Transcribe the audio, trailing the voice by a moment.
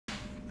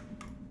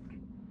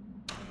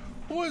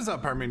What is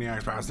up,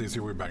 Parmeniacs? Pasties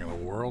here. We're back in the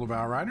world of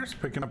Outriders,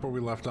 picking up where we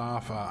left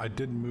off. I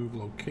did move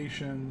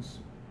locations.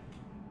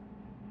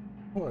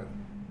 What?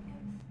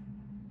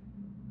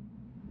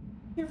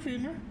 You're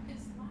feeding her?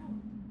 It's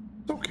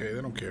okay,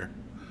 they don't care.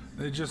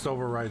 It just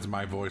overrides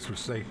my voice,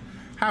 which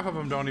half of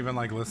them don't even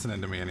like listening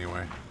to me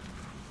anyway.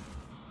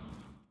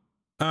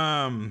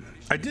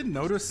 I did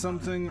notice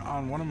something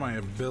on one of my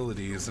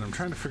abilities, and I'm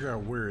trying to figure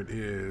out where it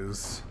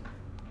is.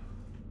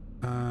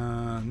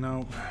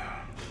 Nope.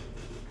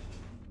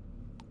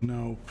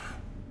 Nope.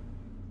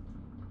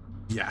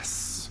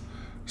 Yes.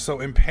 So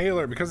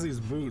Impaler, because of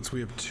these boots, we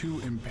have 2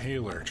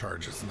 Impaler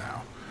charges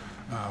now,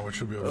 which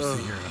we'll be able to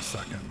see here in a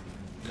second.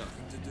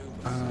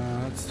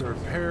 That's the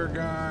repair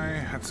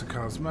guy. That's a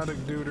cosmetic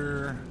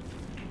duder.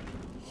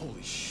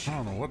 Holy shit. I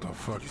don't know what the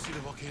fuck. Did you see the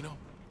volcano?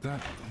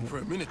 That... For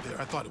a minute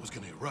there, I thought it was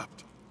gonna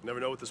erupt.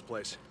 Never know with this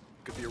place.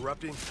 Could be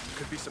erupting,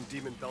 could be some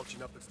demon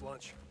belching up its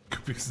lunch.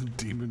 Could be some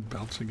demon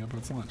belching up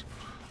its lunch.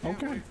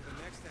 Okay.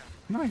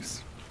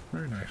 Nice.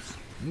 Very nice.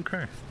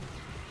 Okay.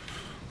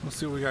 Let's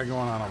see what we got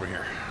going on over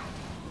here.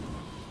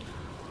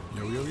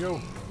 Yo, yo, yo.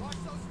 Watch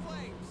those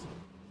flames.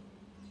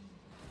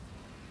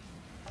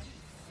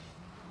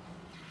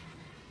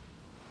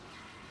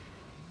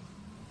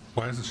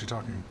 Why isn't she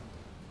talking?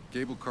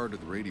 Cable car to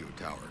the radio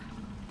tower.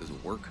 Does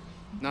it work?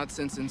 Not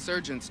since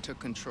insurgents took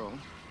control.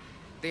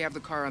 They have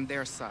the car on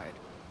their side.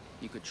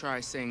 You could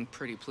try saying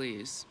pretty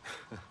please.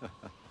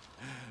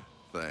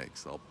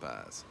 Thanks, I'll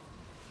pass.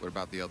 What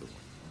about the other one?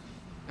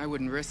 I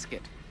wouldn't risk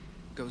it.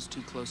 Goes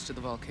too close to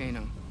the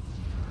volcano.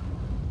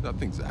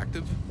 Nothing's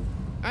active?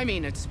 I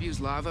mean, it spews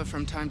lava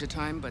from time to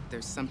time, but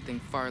there's something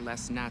far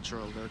less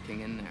natural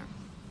lurking in there.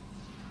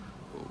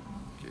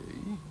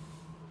 Okay.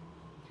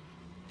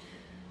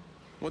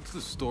 What's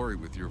the story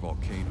with your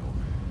volcano?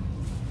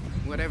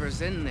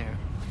 Whatever's in there,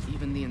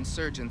 even the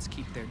insurgents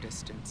keep their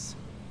distance.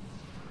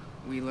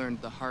 We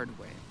learned the hard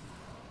way.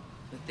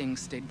 The thing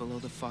stayed below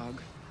the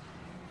fog,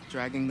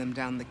 dragging them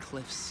down the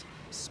cliffs,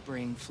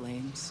 spraying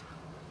flames.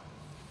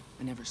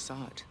 I never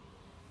saw it,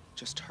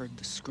 just heard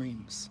the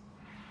screams.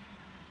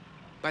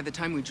 By the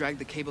time we dragged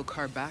the cable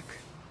car back,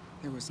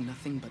 there was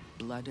nothing but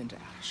blood and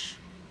ash.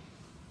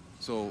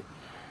 So,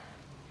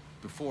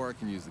 before I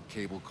can use the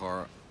cable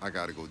car, I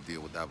gotta go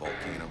deal with that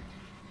volcano.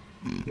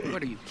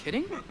 What, are you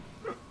kidding?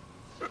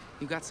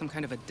 You got some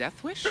kind of a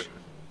death wish?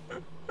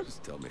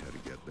 Just tell me how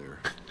to get there.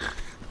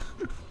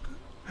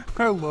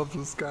 I love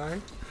this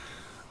guy.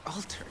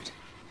 Altered.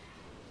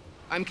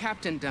 I'm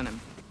Captain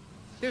Dunham.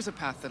 There's a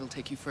path that'll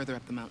take you further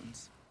up the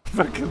mountains.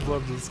 Fucking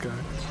love this guy.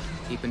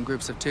 Keep in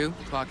groups of 2,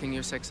 clocking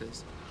your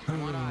 6s. I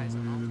want eyes.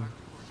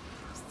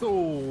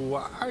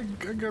 So, I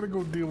gotta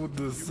go deal with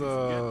this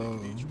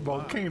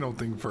volcano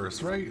thing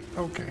first, right?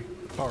 Okay.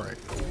 Alright.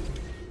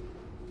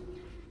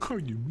 Are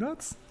you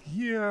nuts?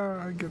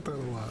 Yeah, I get that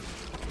a lot.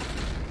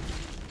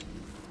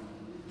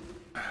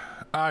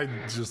 I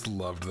just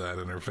loved that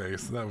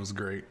interface. That was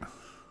great.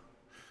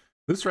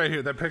 This right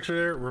here, that picture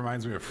there,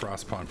 reminds me of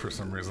Frostpunk for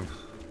some reason.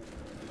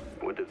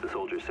 What did the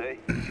soldier say?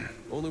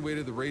 Only way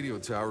to the radio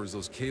tower is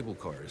those cable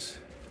cars.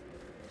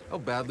 How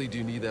badly do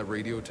you need that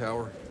radio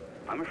tower?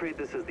 I'm afraid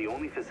this is the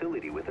only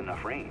facility with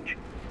enough range.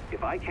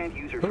 If I can't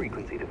use her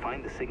frequency to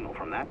find the signal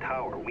from that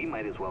tower, we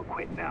might as well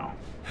quit now.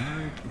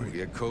 We'll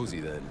get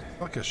cozy then.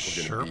 Like a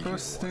Sherpa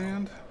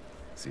stand?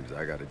 Seems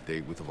I got a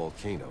date with the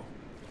volcano.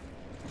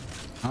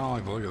 I don't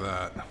like the look of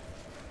that.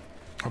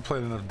 I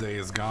played enough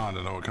Days Gone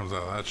to know what comes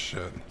out of that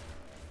shit.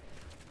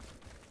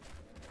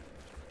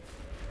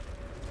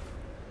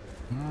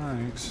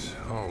 Alright.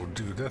 Oh,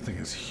 dude, that thing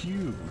is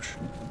huge.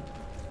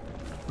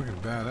 Looking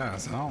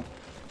badass. I don't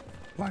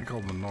like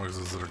all the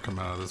noises that are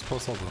coming out of this.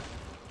 Plus all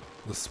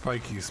the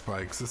spiky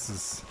spikes. This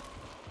is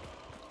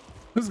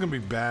gonna be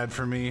bad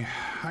for me.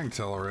 I can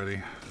tell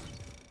already.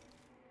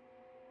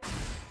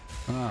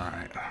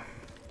 Alright.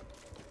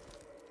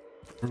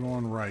 We're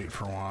going right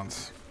for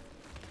once.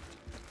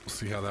 We'll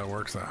see how that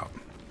works out.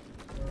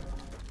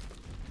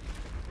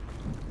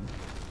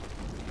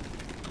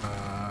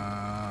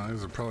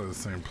 These are probably the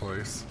same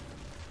place.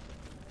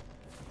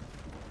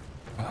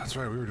 Oh, that's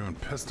right, we were doing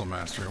pistol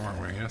mastery,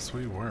 weren't we? Yes,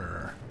 we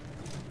were.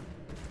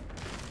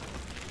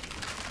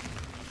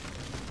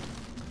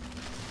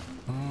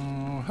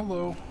 Oh,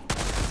 hello.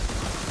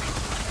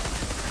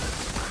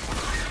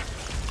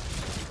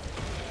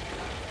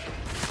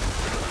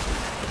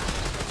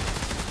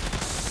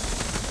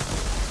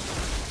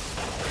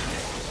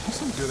 That's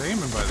some good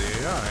aiming by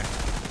the AI.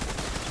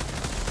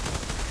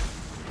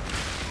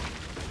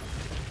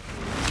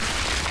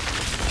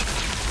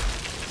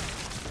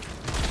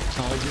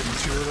 Only getting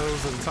 2 of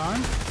those at a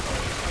time.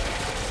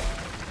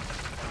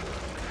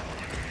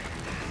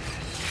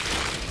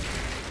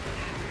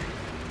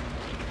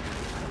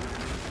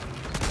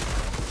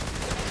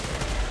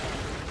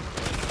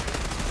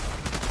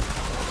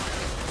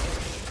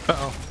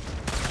 Uh-oh.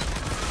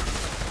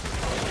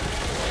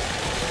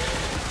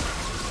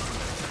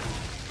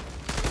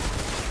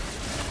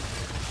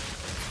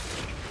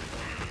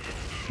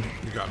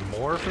 You got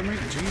more for me?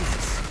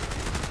 Jesus.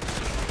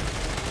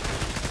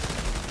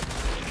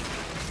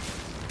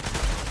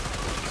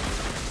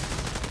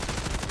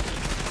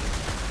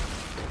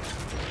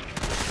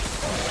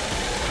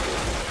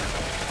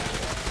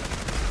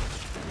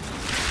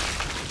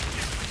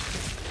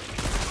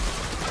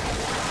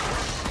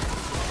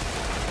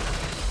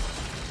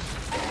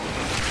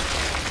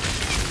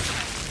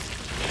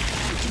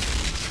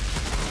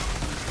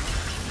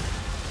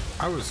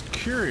 I was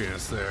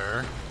curious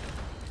there.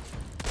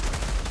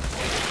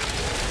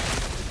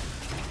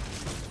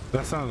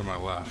 That sounded to my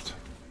left.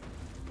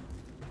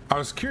 I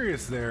was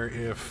curious there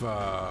if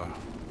I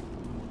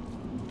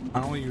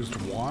only used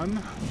one,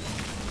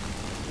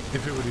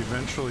 if it would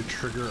eventually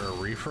trigger a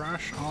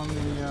refresh on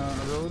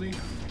the ability.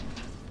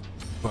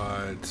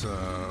 But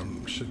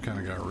shit kind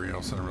of got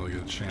real, so I didn't really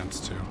get a chance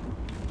to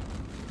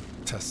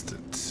test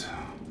it.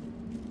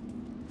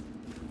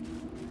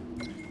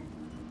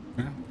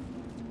 Yeah.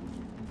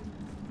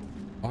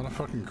 A lot of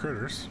fucking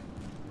critters.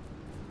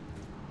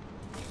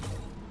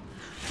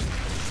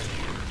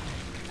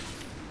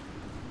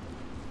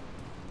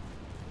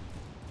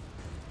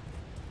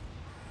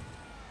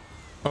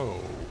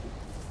 Oh.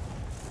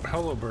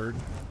 Hello, bird.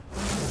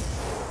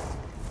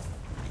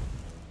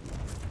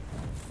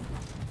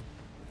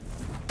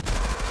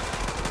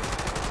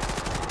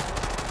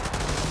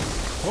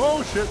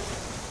 Oh, shit.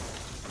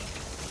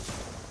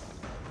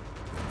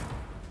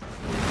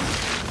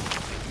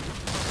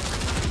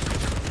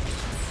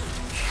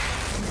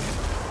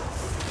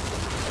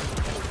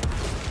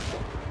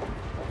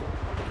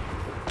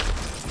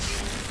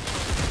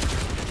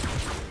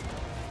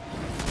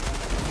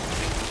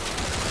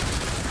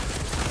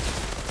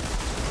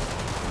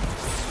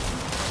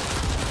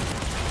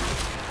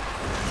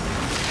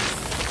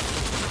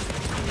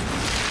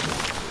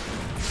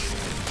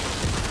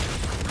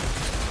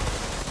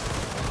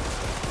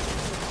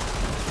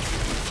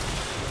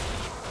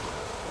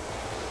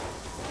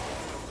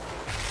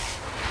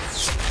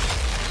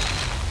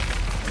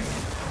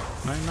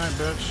 Night,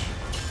 bitch.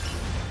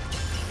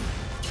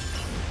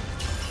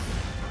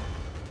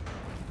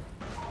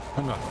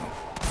 I'm not.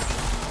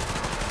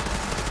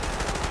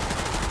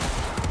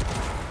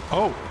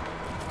 Oh.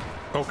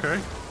 Okay.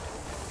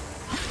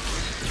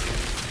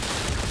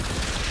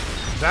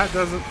 That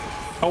doesn't.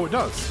 Oh, it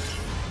does.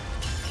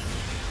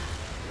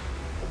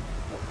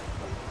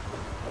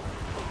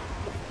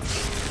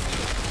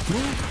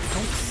 Move.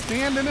 Don't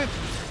stand in it.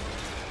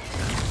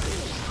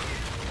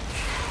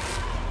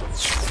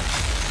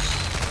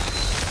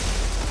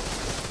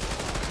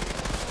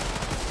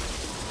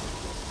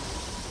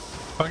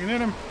 Fucking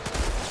hit him.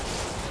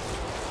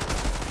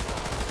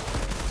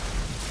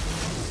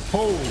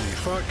 Holy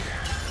fuck.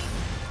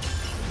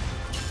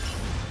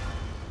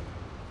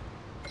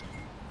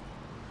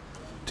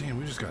 Damn,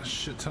 we just got a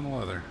shit ton of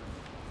leather.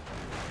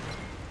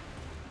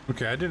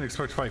 Okay, I didn't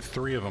expect to fight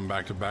 3 of them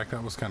back to back.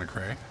 That was kind of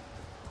cray.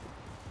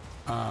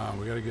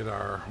 We gotta get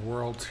our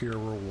world tier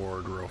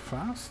reward real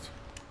fast.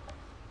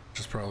 Which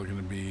is probably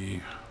gonna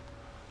be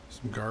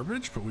some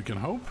garbage, but we can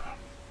hope.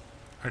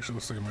 Actually,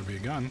 looks like it might be a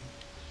gun.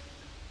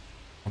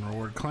 One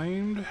reward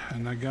claimed,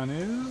 and that gun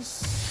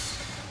is...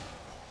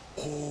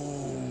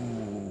 Oh.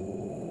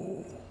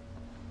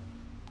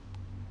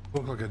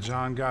 Look like a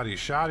John Gotti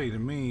shotty to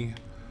me.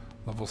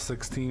 Level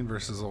 16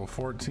 versus level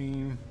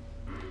 14.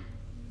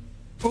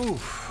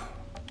 Oof.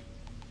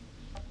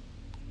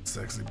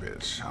 Sexy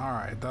bitch.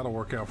 Alright, that'll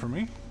work out for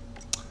me.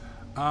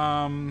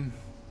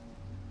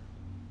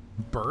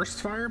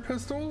 Burst fire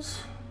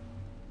pistols?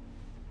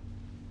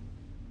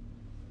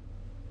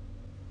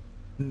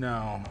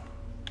 No.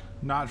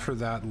 Not for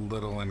that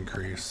little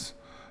increase.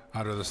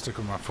 I'd rather stick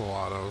with my full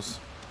autos.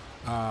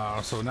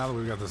 So now that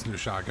we've got this new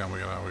shotgun, we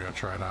gotta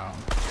try it out.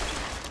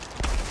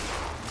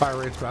 Fire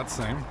rate's about the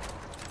same.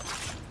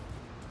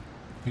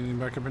 Anything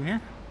back up in here?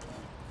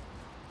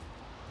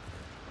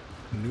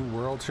 New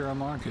world tier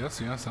unlocked. Yes,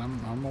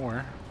 I'm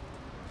aware.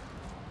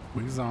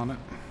 We's on it.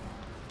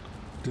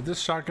 Did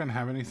this shotgun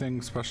have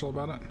anything special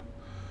about it?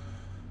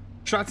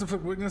 Shots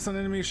inflict weakness on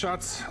enemy.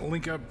 Shots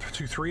link up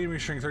to 3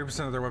 enemies, showing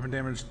 30% of their weapon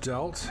damage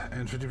dealt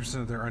and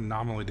 50% of their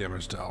anomaly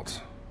damage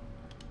dealt.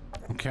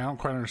 Okay, I don't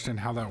quite understand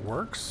how that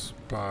works,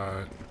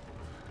 but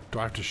do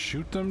I have to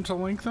shoot them to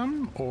link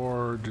them,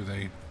 or do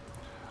they?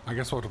 I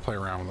guess we'll have to play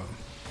around with it.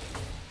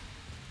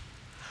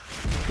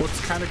 What's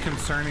kind of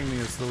concerning me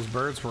is those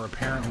birds were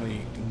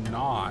apparently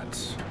not.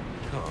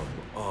 Come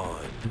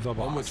on. The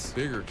boss. How much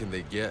bigger can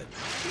they get?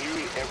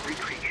 Nearly every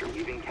creature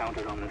we've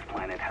encountered on this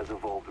planet has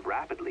evolved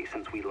rapidly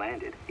since we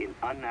landed in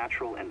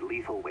unnatural and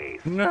lethal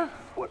ways. Nah.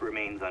 What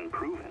remains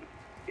unproven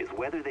is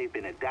whether they've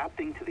been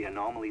adapting to the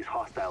anomaly's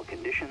hostile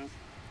conditions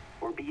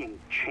or being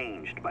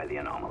changed by the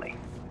anomaly.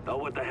 Oh,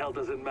 what the hell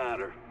does it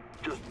matter?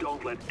 Just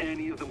don't let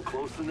any of them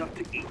close enough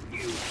to eat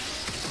you.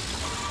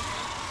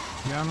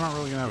 Yeah, I'm not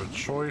really gonna have a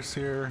choice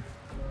here.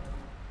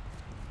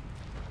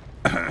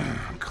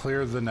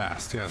 Clear the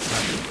nest. Yes.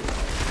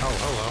 Oh,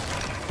 hello.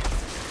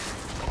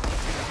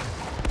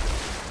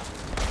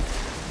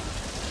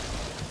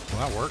 Well,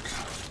 that worked.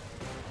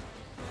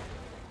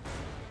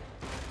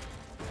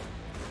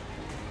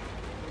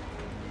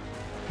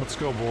 Let's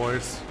go,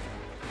 boys.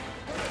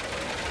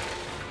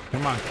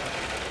 Come on.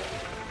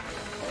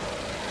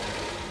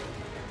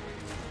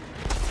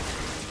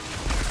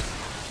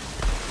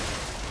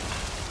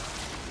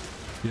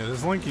 Yeah,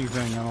 this linking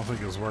thing I don't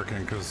think is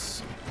working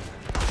because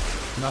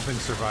nothing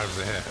survives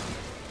a hit.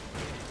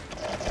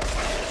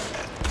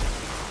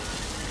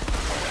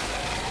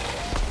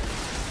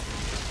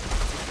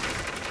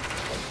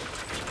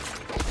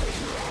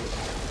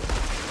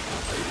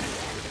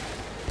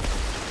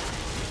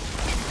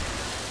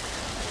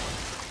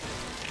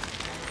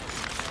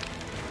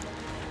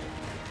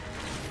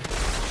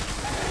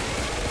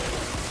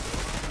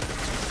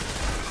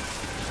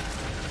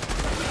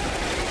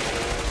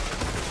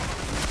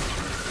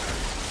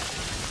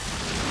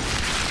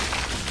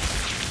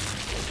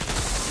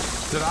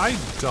 Did I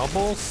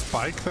double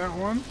spike that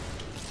one?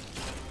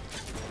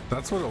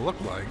 That's what it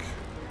looked like.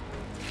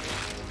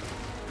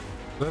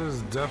 That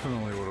is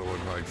definitely what it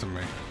looked like to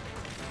me.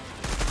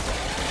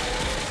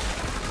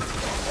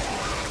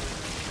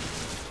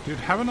 Dude,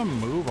 having them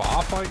move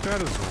off like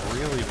that is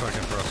really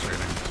fucking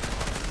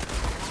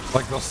frustrating.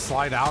 Like they'll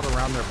slide out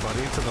around their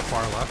buddy to the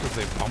far left as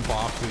they bump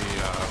off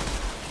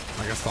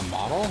the, I guess the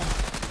model.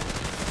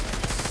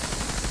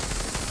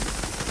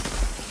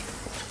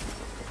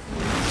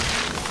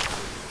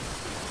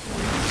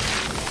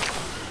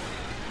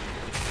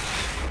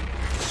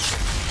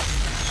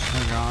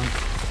 They're gone.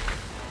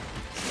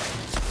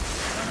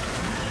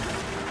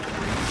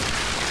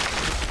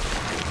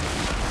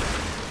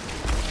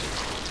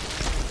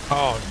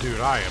 Oh,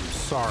 dude, I am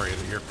sorry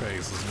that your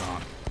face is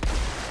gone.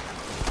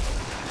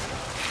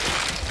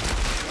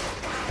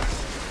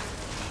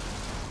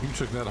 You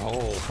took that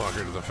whole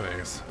fucker to the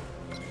face.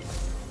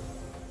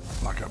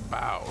 Like a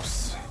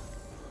bouse.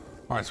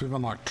 Alright, so we've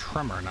unlocked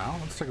Tremor now.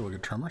 Let's take a look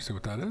at Tremor, see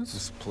what that is.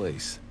 This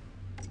place.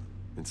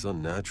 It's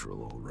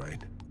unnatural, all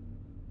right.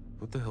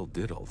 What the hell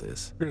did all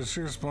this? Here's a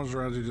serious explosion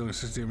around you, dealing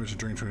 60 damage and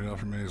draining 20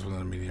 health from enemies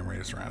within a medium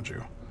radius around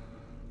you.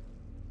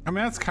 I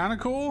mean, that's kind of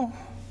cool.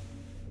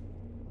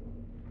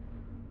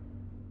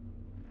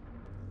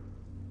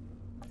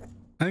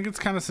 I think it's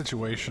kind of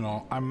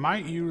situational. I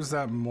might use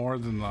that more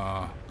than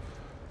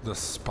the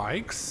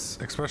spikes,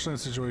 especially in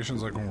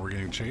situations like when we're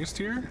getting chased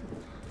here.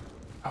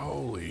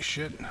 Holy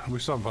shit. We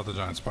still haven't fought the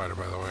giant spider,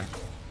 by the way.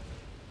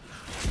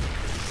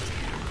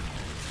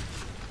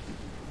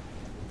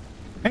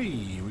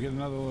 Hey, we get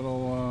another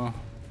little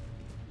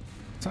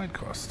side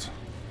quest.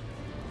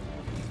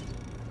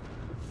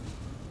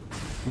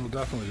 We'll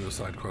definitely do a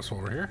side quest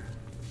while we're here.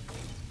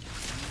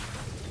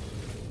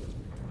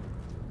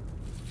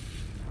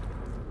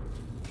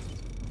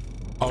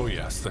 Oh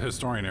yes, the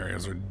historian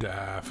areas are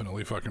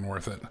definitely fucking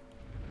worth it.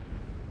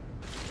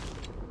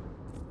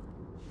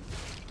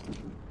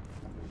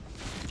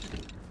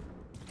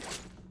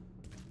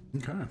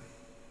 Okay.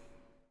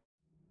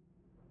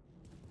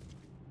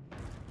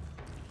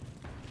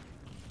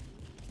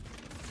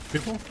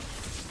 People?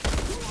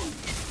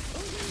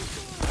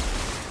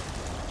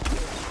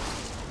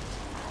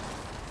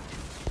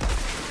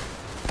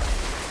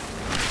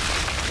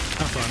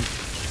 Have fun.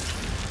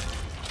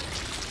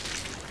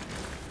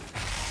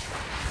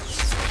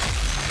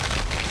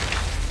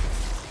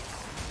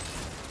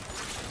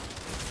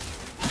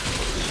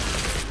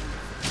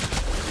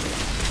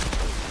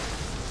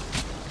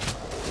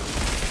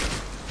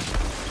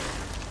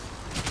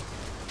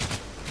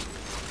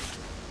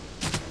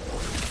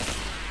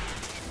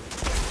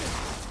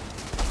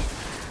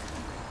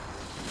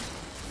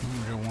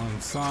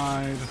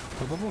 Side.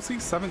 What level is he?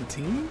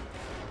 17?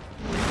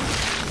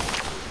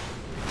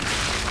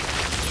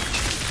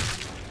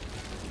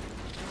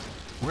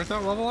 We're at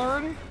that level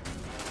already?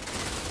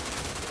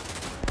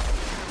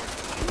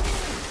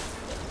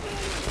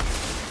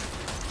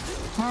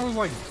 I was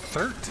like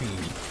 13.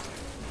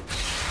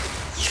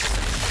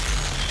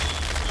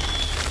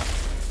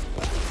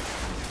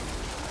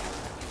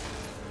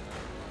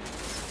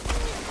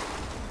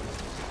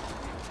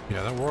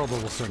 Yeah, that world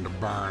level's starting to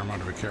burn. I'm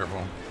going to be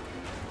careful.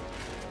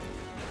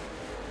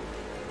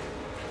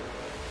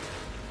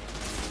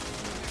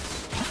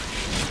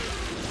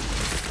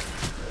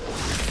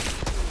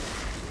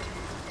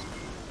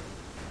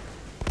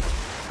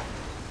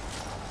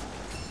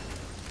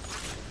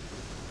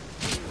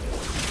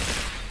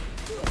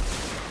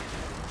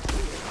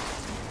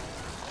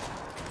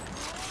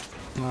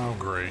 Oh,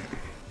 great.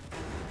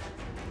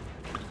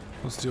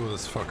 Let's deal with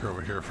this fucker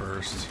over here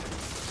first.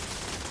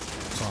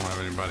 So I don't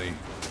have anybody.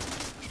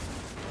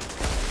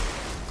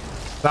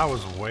 That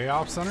was way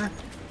off center?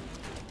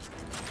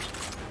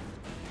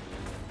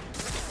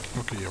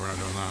 Okay, yeah, we're not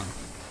doing that.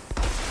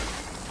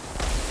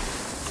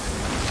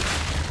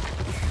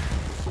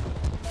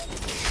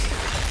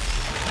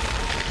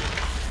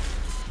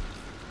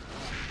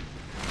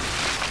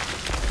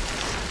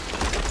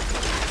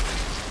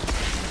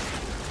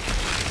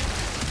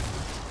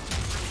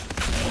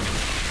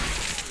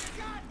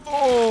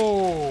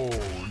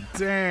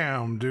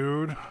 Damn,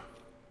 dude.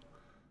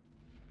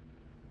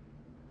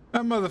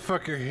 That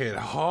motherfucker hit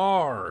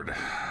hard.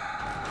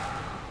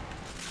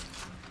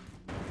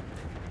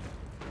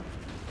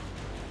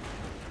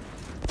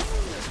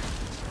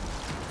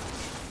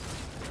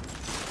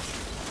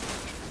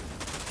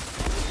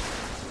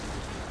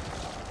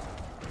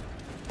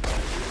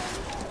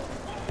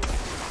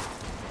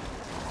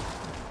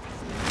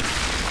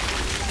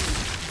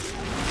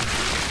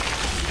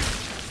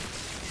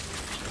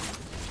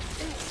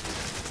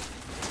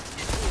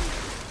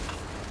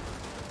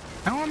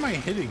 How am I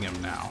hitting him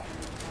now?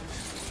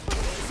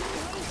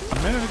 A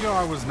minute ago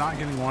I was not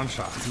getting one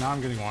shots. Now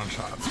I'm getting one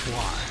shots.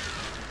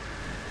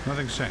 Why?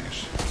 Nothing's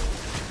changed.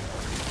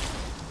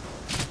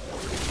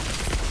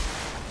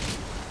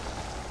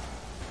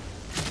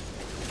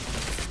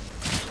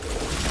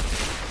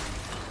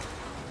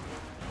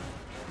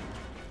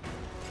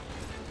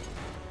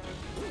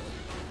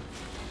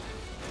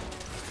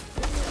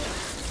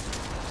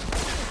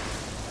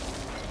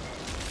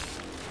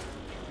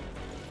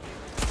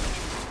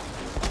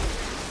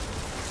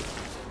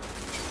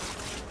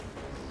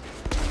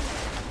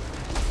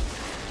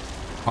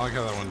 I like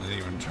how that one didn't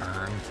even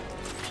turn.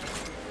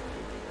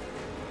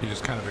 He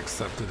just kind of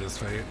accepted his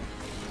fate.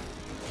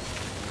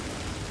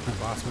 The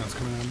boss man's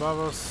coming in above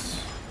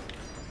us.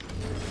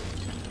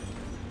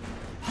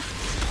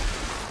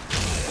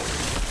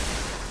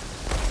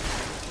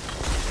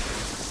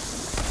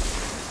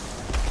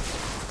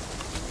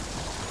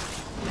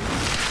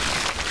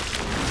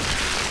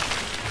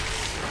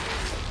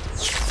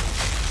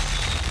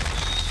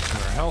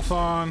 Got our health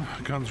on,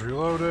 guns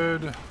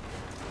reloaded.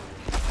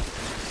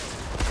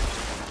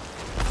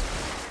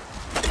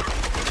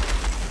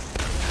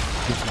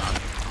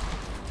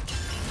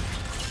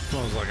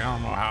 I was like, I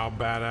don't know how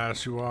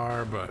badass you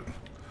are, but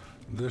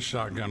this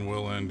shotgun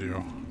will end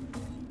you.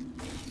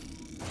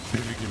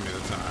 If you give me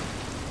the time.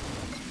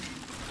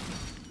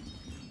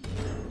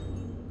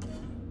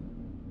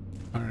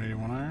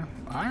 181 iron.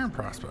 Iron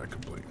prospect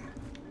complete.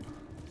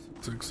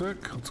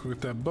 Sick. Let's go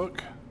get that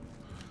book.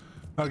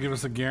 That'll give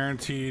us a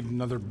guaranteed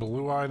another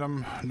blue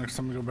item next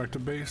time we go back to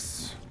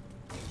base.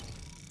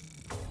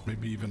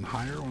 Maybe even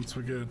higher once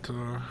we get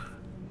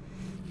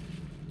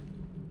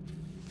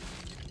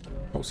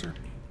closer.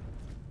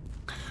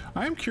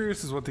 I am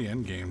curious as what the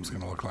end game's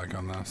gonna look like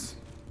on this.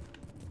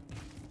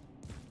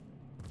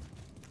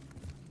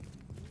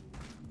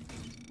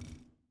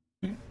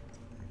 Yeah,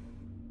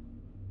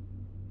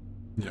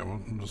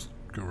 we'll just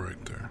go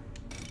right there.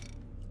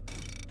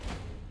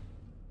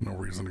 No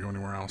reason to go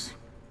anywhere else.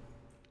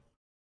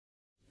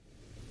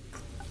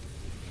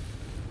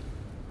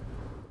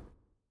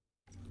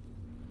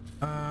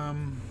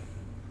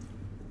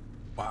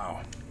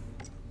 Wow.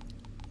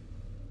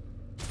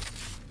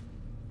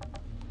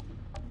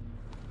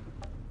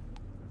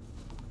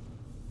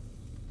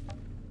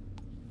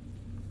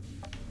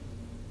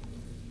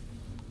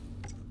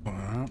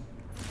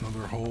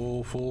 Another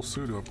whole full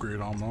suit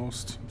upgrade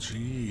almost.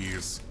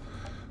 Jeez.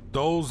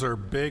 Those are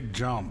big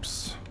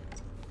jumps.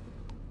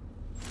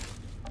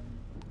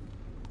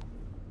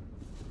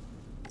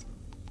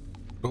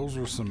 Those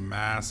were some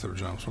massive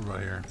jumps. What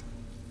about here?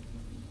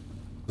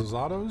 Those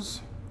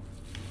autos?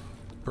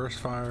 Burst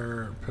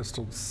fire,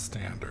 pistol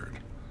standard.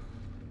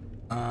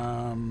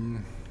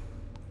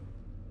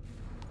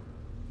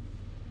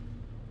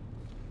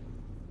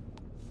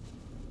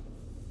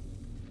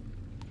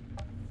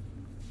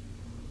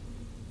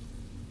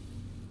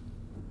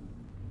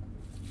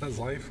 That has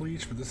life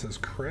leech, but this has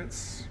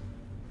crits.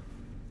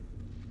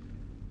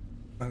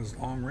 That has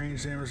long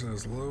range damage, that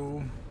has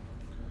low.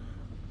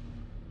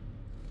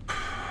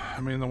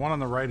 I mean, the one on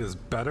the right is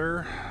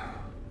better,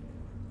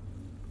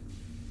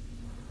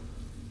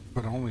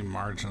 but only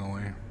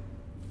marginally.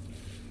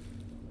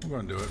 I'm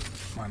gonna do it.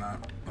 Why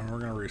not? I mean, we're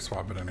gonna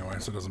reswap it anyway,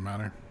 so it doesn't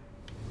matter.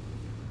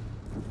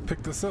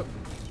 Pick this up.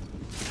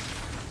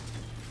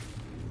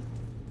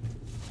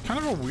 Kind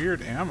of a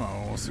weird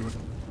ammo. We'll see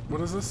what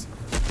is this?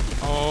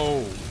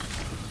 Oh.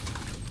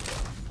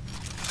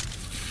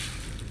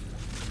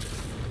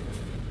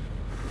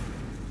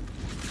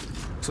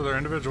 So they're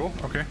individual.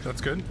 Okay, that's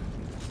good.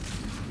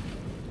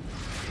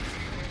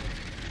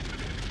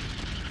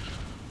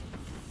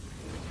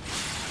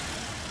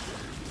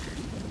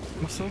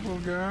 What's up, little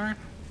guy?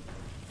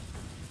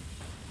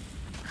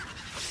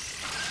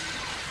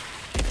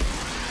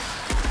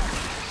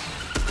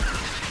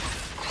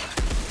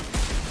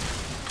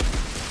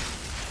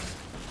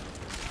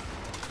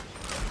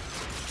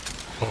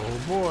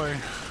 Oh boy.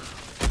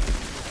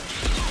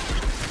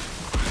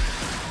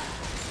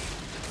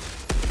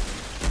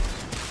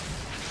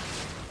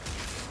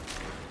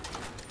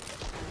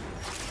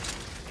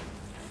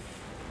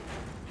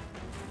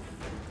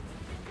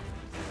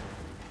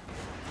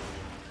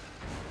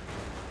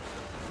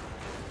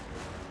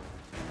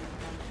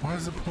 Why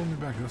does it pull me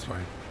back this way?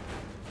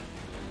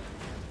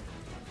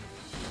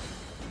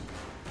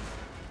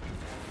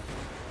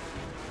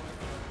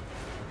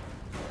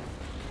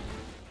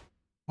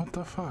 What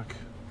the fuck?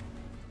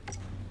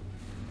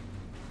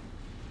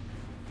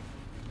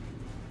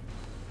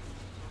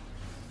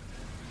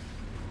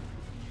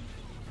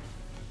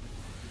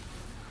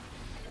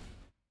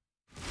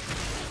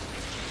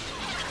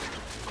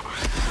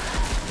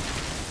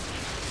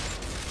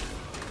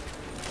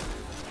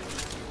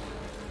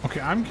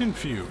 Okay, I'm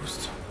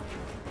confused.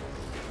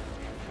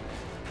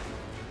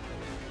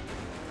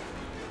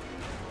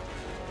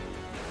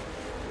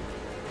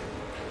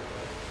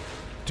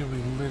 We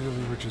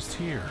literally were just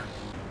here.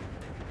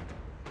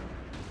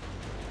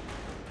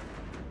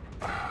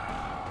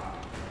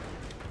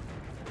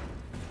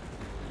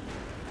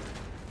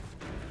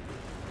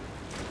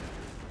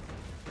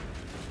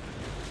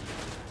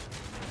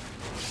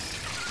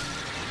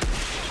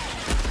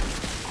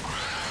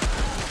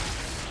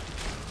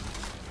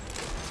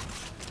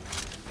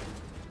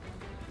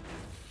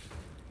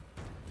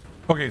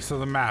 Okay, so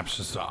the map's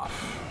just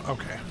off.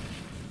 Okay.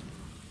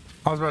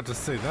 I was about to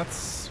say,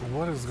 that's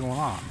what is going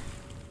on?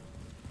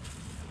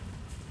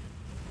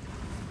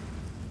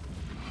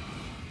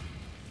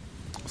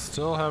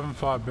 Still haven't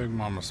fought Big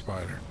Mama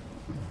Spider.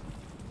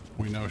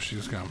 We know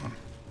she's coming.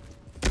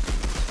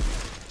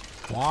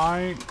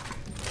 Why?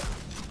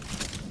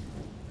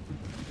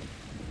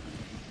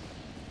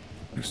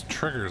 There's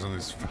triggers on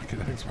these fucking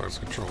Xbox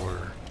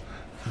controller.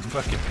 These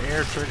fucking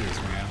air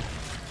triggers, man.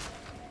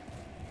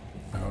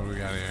 What do we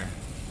got here?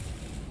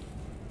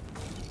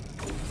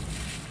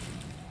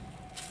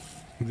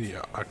 The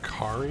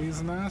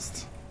Akari's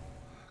nest?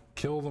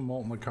 Kill the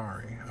molten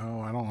Akari.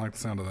 Oh, I don't like the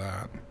sound of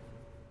that.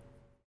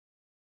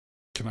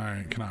 Can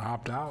I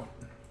opt out?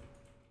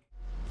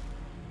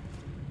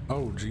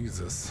 Oh,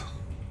 Jesus.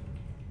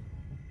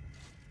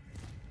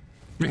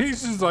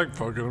 He's just like,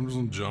 fuck it, I'm just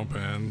gonna jump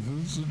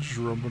in. Just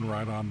jumping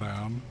right on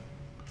down.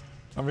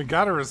 I mean,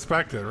 gotta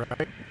respect it,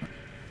 right?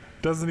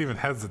 Doesn't even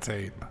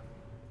hesitate.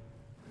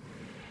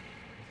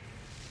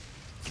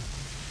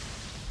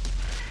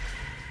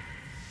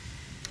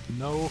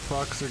 No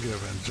fucks are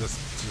given.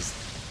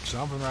 Just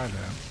jumping right in.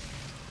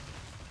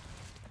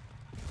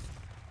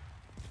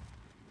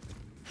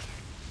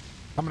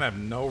 I'm gonna have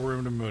no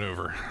room to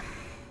maneuver.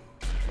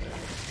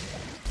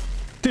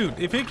 Dude,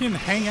 if it can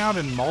hang out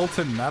in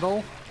molten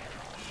metal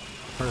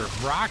or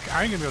rock,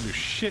 I ain't gonna be able to do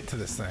shit to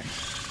this thing.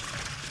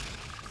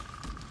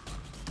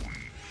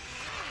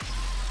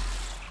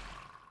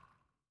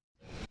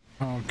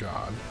 Oh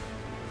God.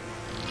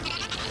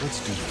 Let's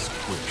do this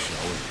quick,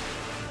 shall we?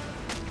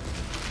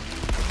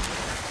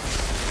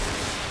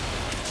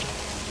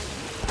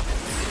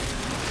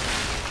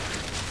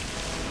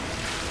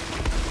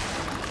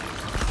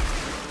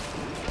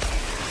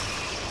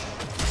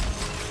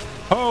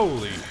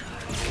 Holy.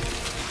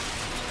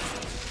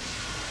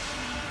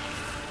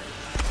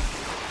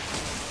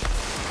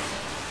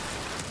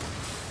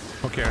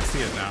 Okay, I see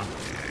it now.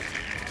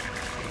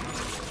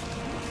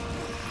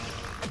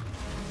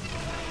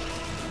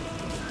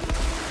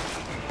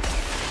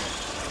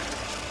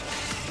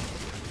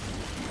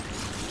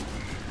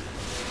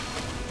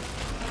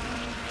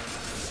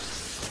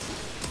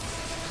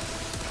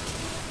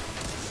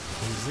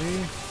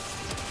 Easy.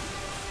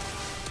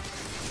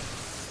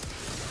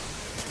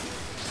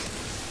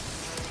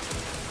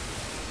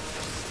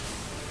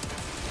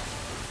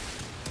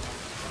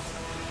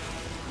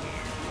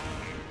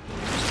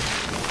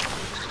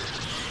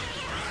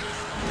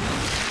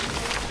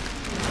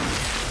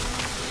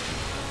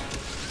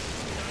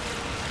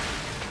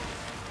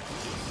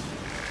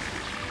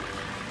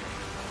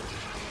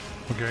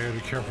 Okay, I gotta be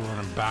careful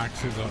running back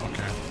to the...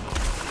 Okay.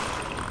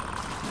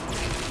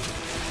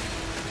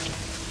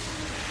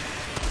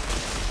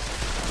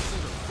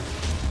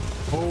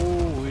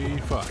 Holy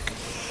fuck.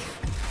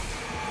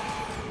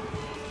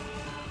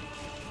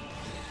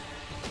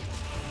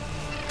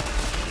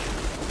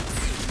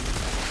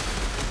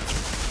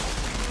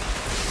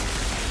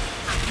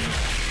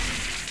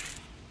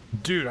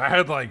 Dude, I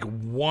had like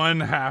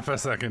 1/2 a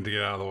second to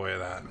get out of the way of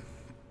that.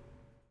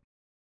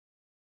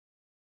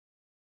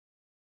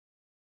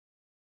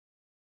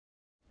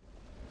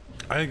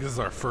 I think this is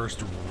our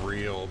first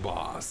real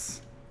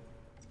boss.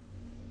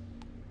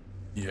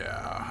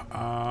 Yeah.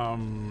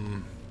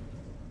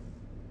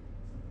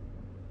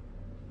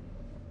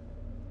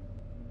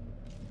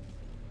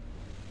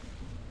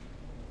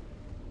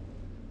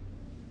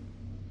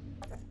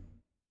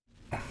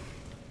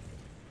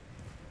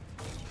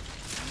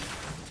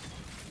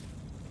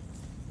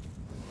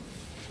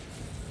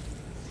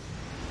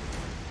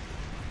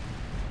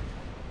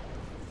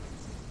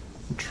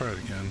 Try it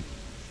again.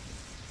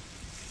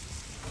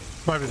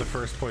 Might be the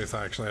first place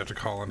I actually have to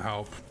call in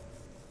help.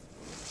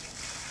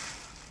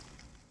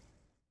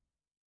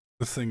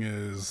 This thing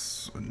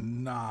is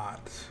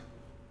not...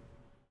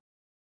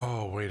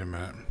 Oh, wait a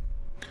minute.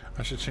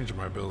 I should change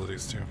my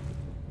abilities too.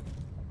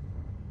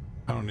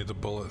 I don't need the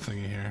bullet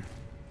thingy here.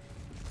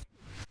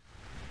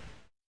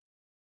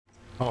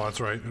 Oh,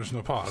 that's right. There's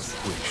no pause.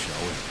 Quick,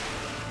 shall we?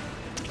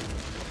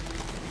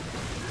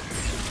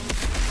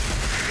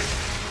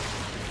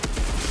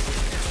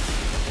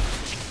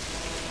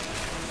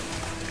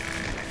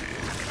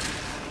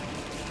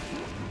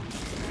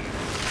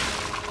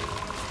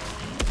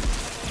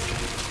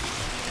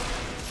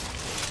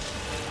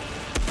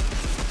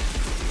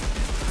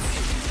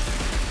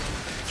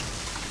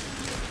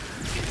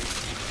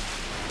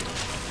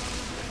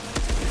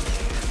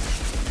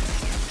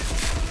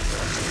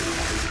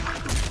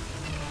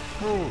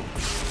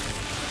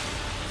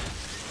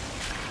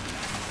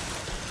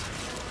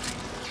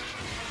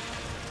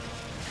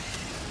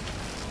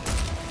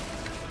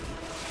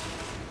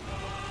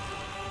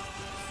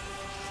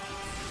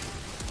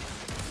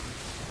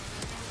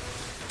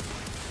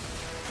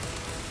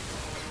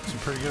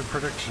 Pretty good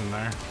prediction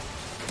there.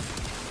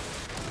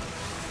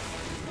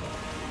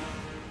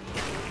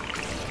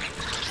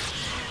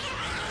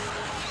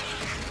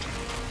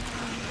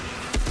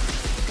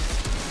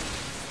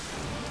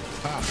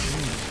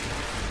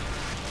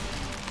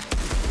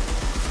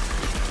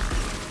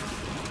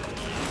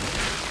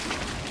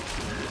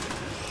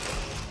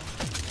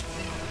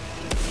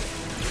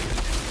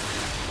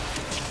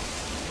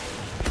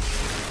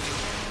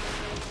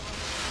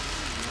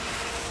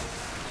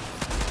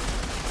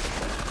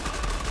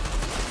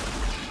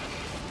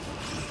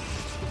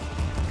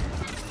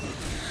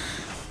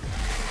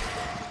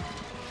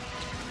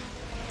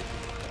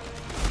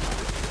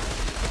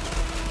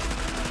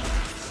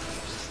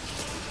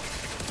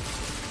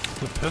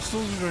 The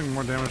pistols are doing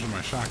more damage than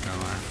my shotgun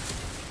there.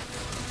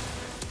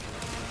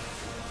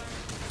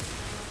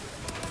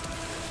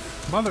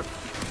 Mother...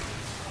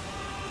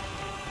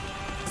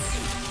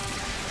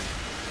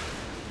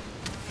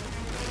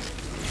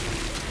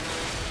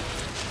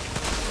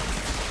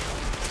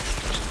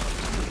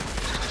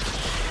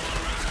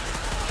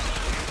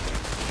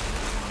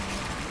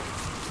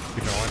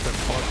 You don't let that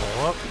part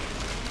blow up?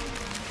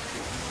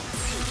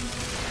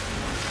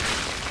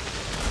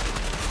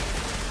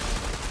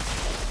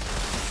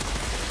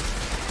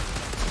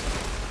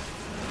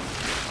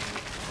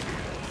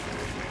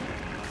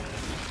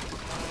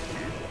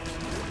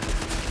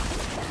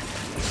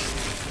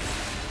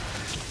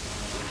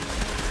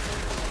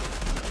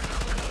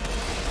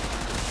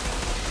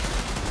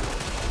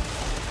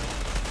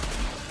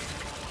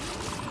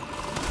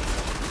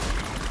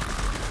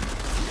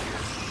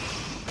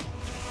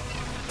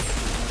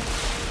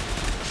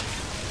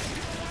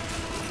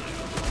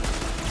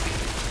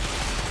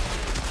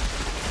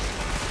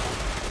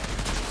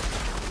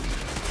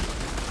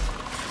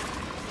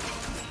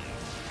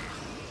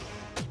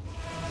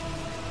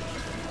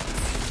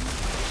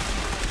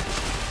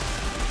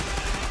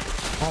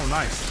 Oh,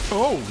 nice.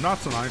 Oh, not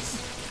so nice.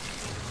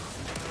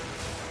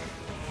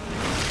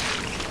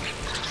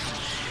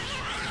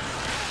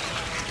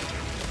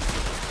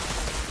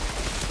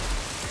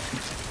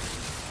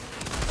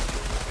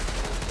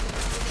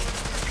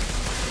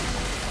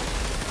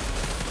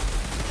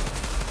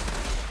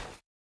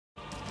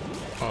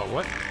 Oh,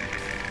 what?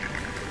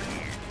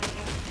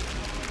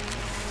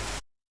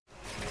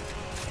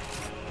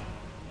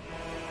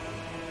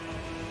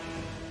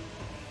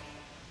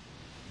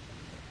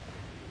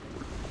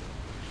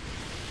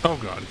 Oh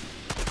god.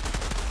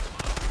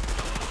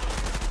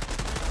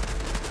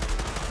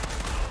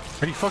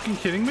 Are you fucking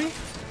kidding me?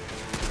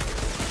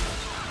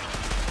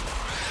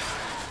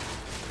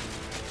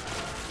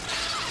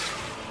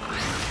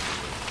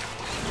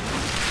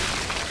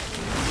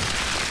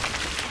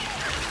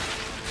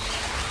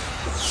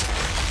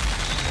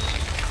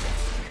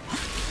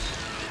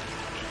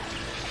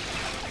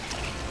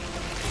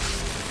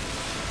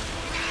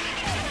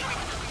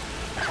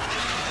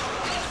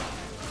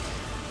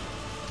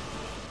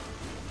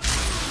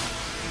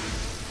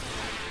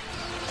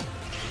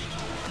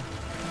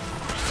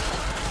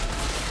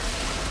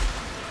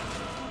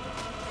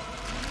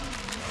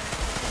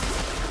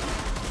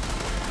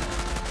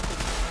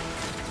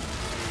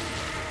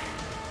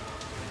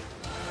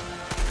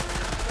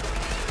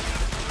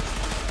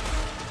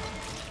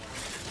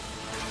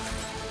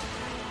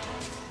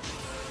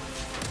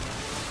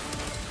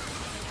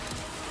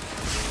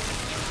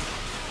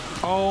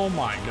 Oh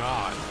my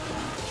god.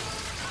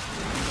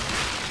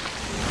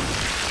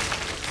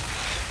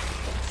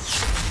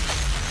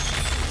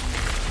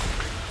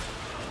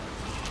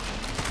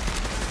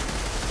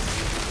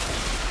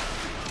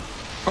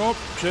 Oh,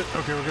 shit.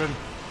 Okay, we're good.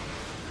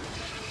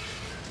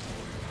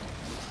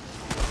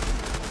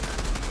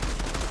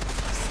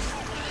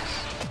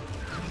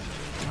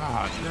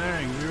 God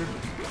dang, dude.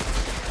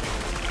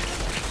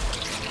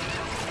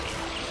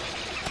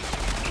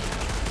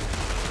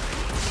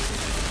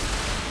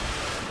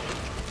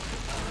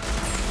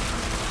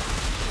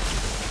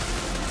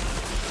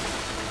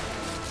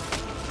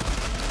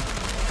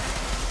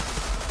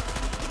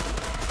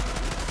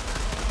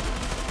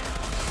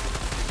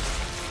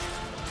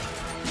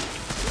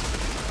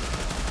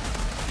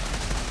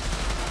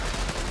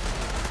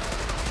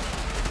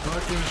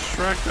 Fucking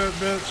Shrek that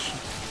bitch.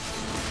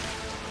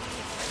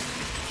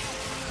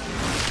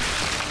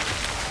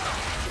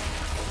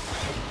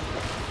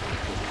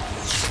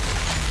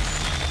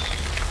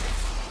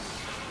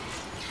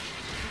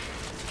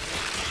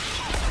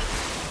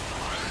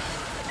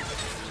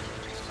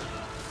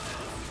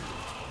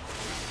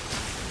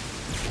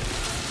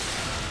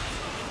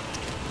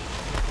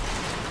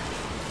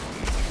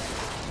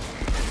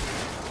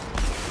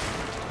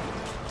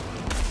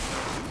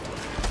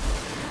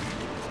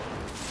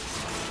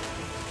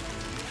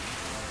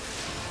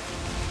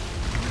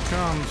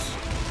 Comes.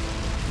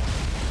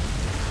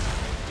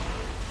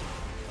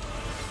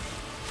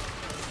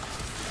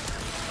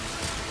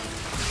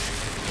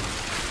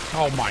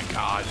 Oh my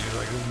god,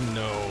 you're like,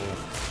 no.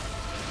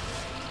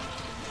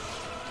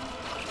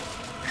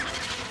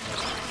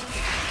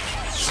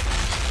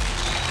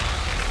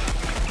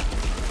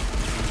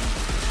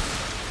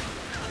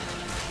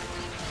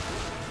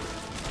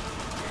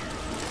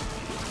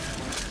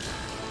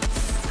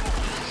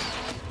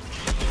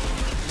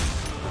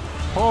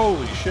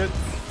 Holy shit.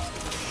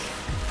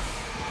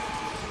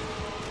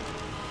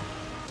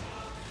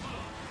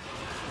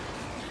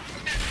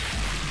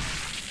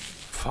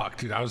 Fuck,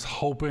 dude, I was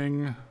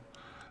hoping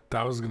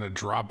that was gonna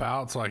drop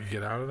out so I could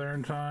get out of there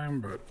in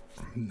time, but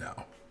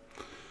no.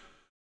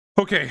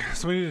 Okay,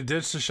 so we need to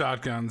ditch the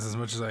shotguns as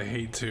much as I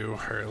hate to,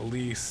 or at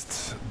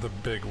least the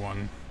big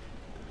one.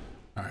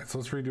 All right, so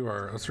let's redo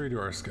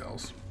our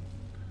skills.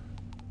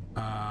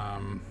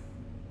 I'm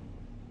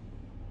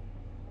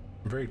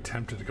very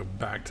tempted to go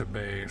back to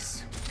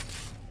base.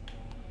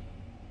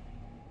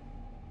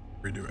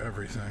 Redo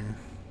everything.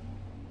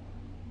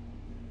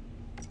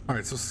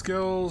 Alright, so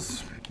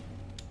skills.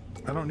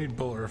 I don't need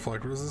bullet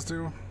reflect. What does this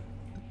do?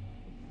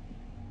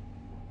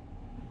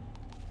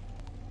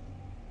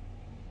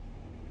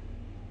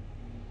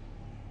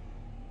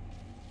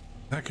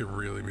 That could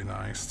really be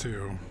nice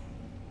too.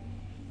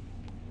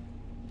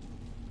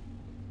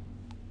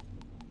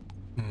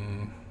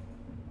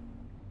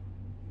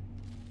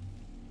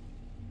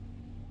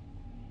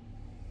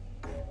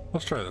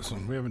 Let's try this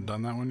one. We haven't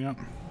done that one yet.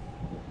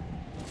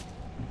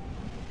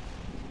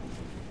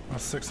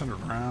 About 600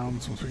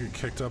 rounds. Once we get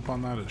kicked up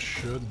on that, it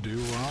should do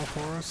well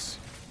for us.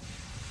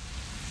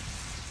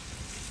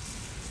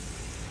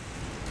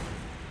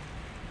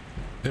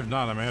 If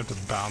not, I may have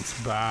to bounce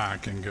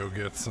back and go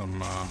get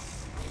some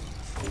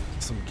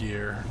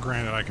gear.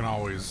 Granted, I can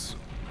always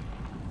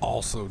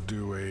also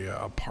do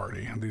a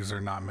party. These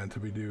are not meant to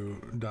be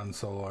done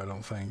solo, I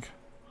don't think.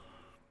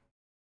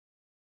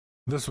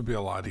 This would be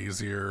a lot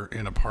easier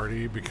in a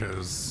party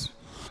because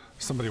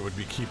somebody would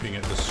be keeping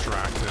it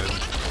distracted.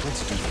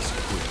 Let's do this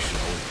quick,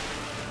 shall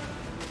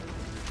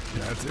we?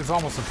 Yeah, it's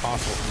almost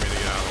impossible for me to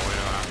get out of the way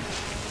of that.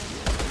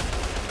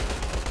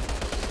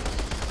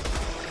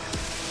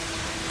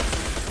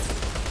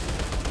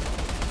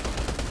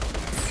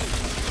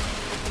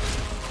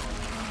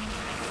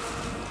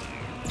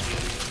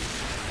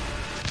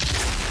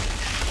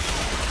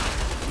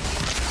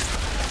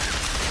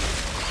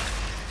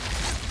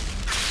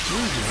 Ooh,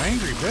 you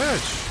angry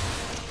bitch.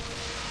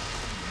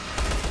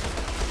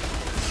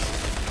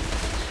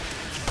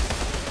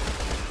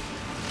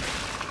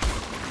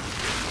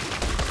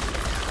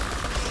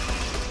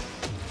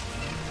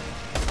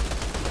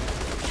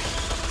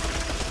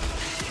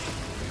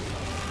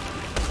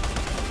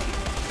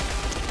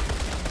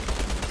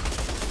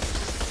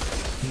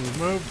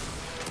 Move.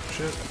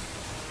 Shit.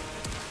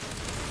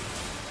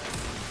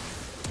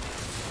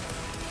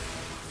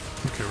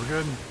 Okay, we're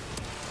good.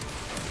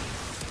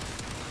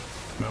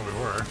 No, we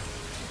were.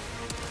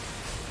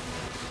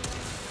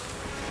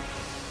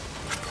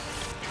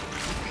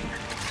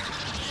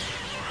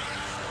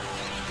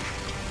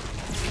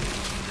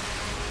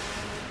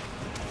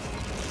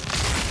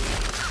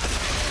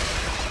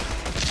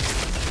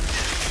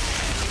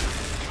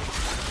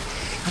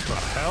 What the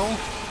hell?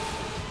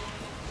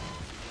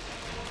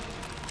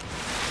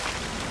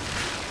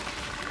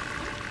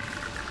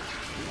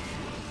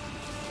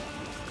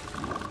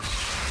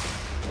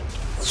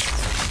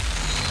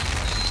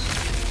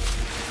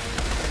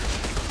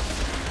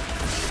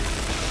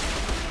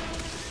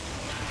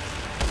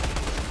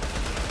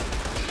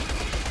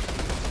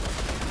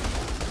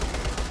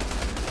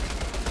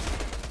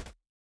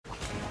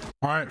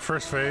 Alright,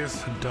 first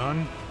phase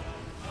done.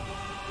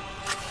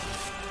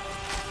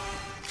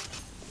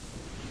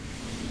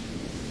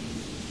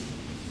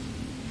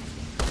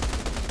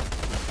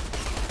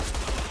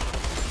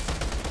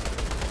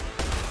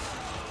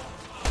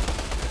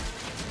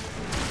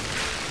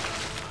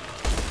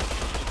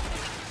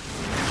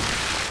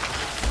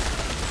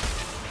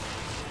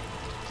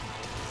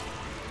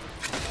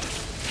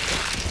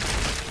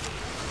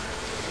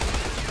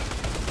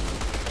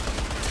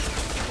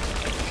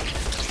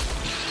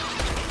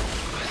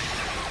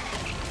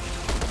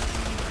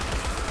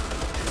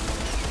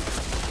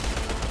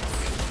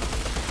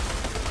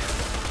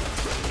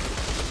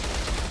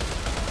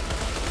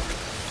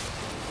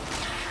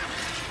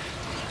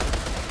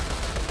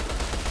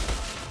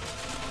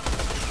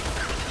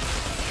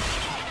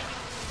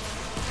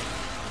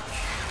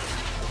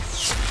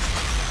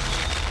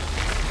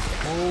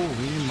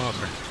 Holy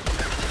mother.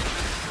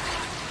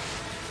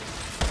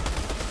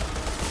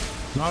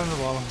 Not in the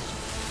bottom.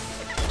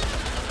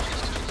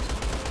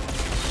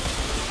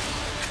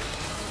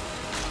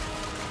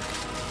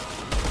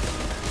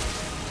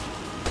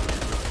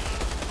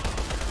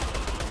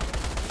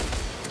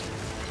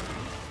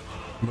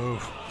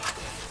 Move.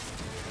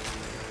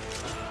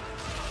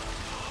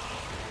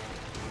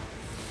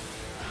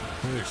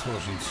 Any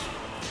explosions?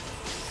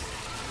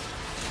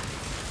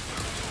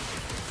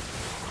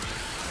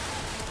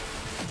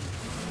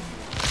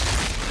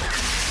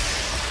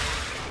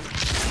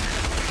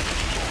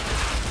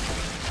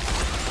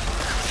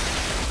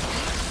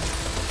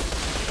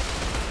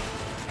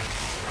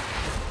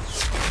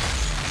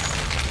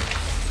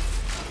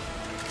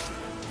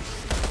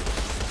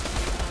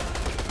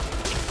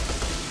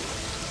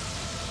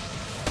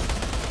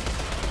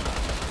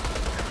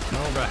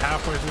 About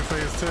halfway through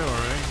phase 2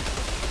 already.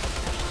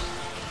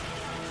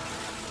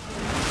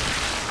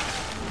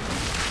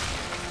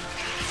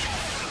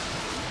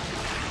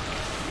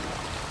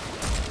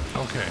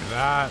 Okay,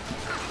 that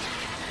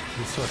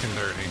is fucking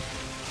dirty.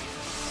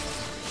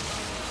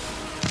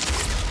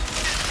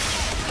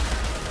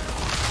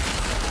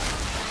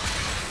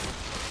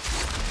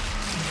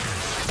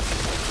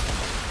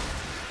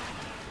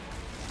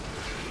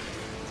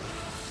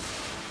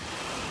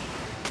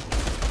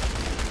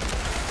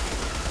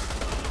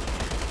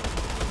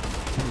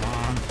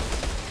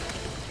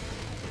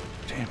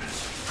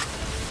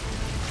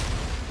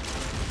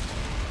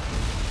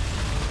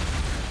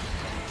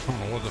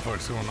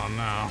 What's going on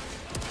now?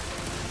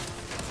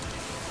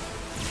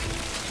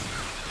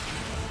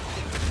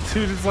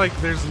 Dude, it's like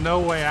there's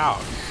no way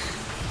out.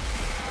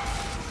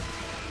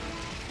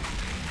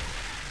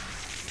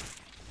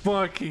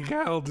 Fucking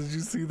hell, did you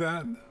see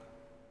that?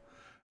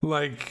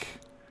 Like,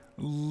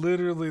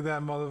 literally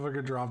that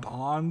motherfucker dropped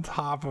on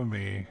top of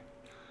me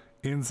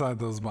inside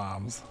those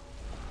bombs.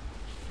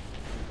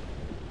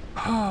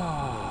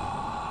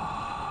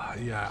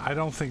 Yeah, I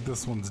don't think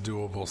this one's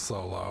doable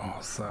solo,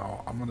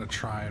 so I'm gonna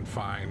try and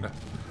find...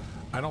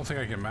 I don't think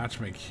I can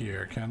matchmake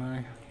here, can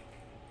I?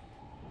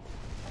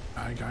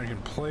 I can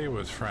play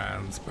with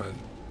friends, but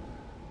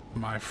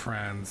my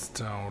friends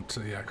don't.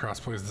 Yeah,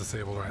 crossplay is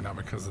disabled right now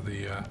because of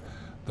the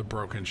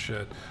broken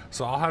shit.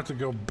 So I'll have to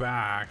go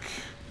back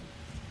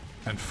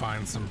and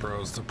find some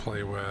bros to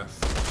play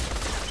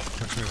with,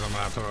 which means I'm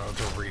gonna have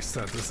to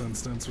reset this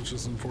instance, which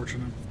is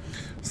unfortunate.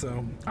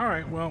 So, all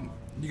right, well,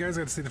 you guys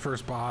got to see the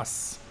first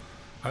boss.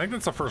 I think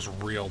that's the first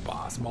real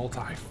boss,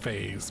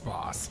 multi-phase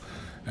boss,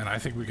 and I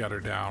think we got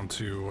her down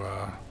to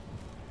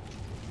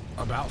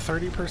about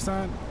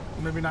 30%,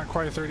 maybe not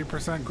quite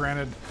 30%.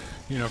 Granted,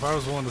 you know, if I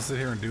was willing to sit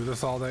here and do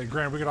this all day,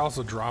 granted, we could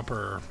also drop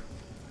her.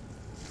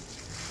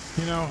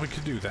 You know, we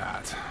could do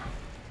that.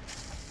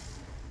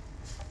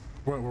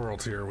 What world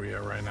tier are we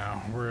at right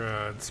now? We're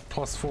at it's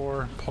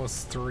 +4,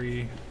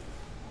 +3,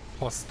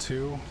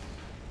 +2.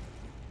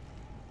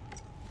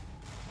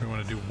 We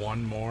want to do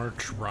one more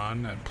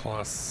run at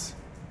plus.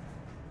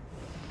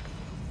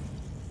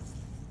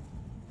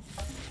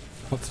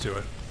 Let's do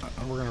it.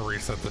 We're gonna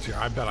reset the tier.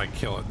 I bet I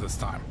kill it this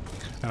time,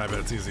 and I bet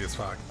it's easy as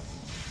fuck.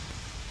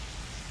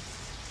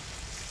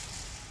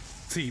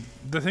 See,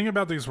 the thing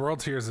about these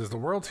world tiers is the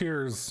world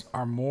tiers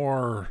are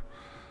more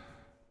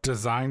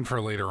designed for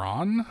later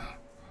on.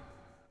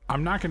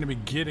 I'm not going to be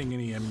getting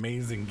any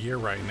amazing gear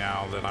right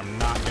now that I'm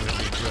not going to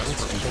be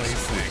just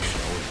replacing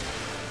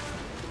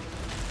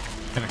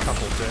in a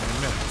couple of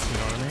minutes, you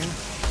know what I mean?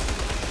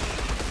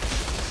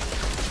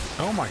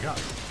 Oh my god.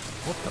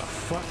 What the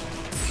fuck?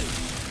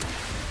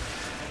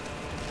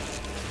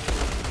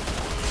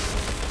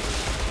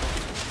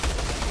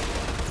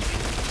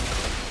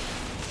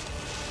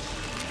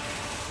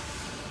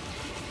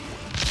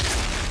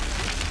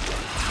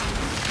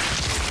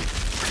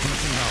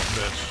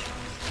 Bitch.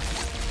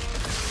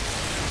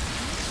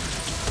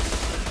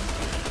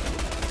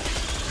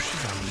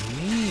 She's a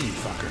mean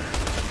fucker.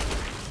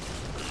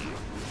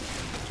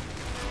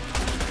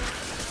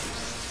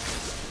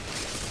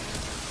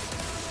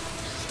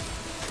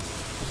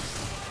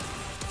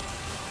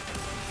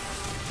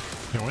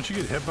 Yeah, once you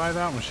get hit by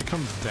that, when she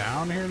comes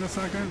down here in a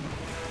second,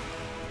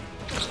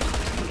 it's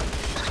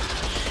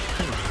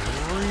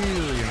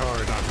really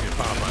hard not to get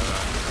popped by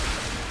that.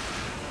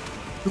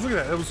 Because look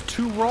at that, it was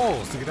 2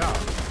 rolls to get out.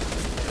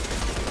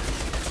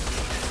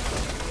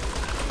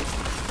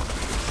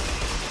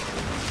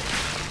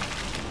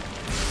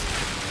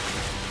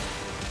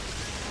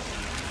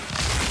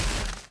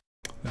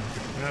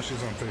 Now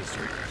she's on phase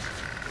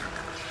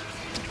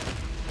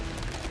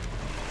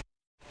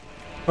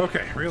 3.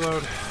 Okay,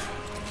 reload.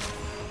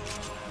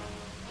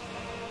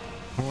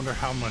 I wonder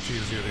how much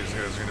easier these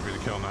guys are going to be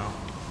to kill now.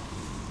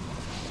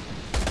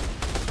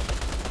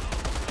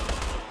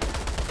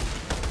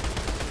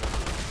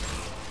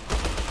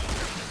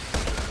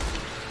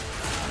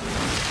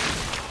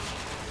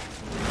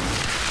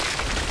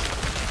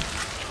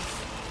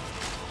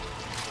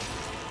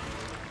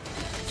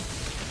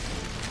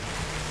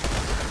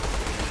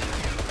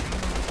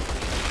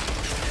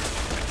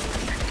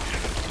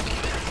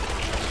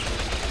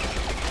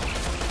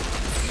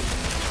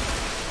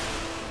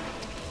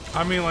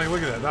 I mean, like,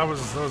 look at that. That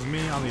was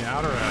me on the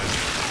outer edge.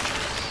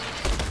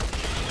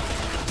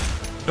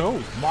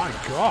 Oh my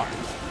god.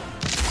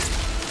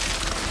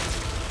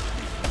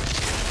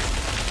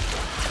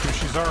 Dude,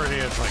 she's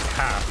already at like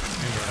half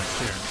into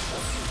next year.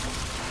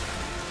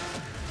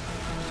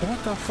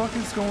 What the fuck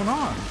is going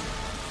on?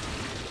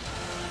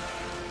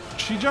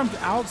 She jumped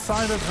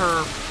outside of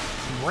her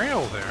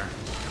rail there.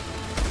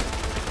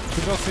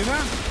 Did y'all see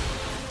that?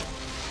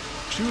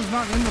 She was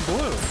not in the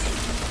blue.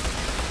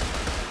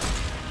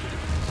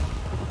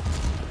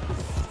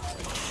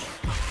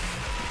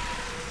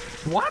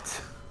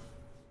 What?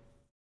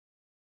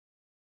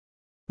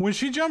 When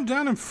she jumped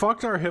down and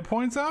fucked our hit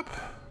points up,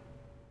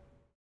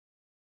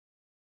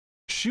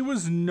 she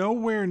was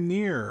nowhere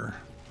near.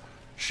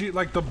 She,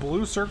 like, the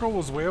blue circle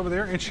was way over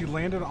there and she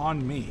landed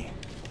on me.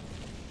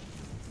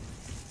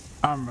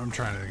 I'm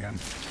trying it again.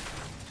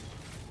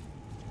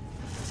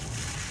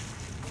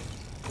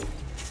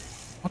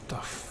 What the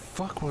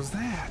fuck was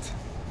that?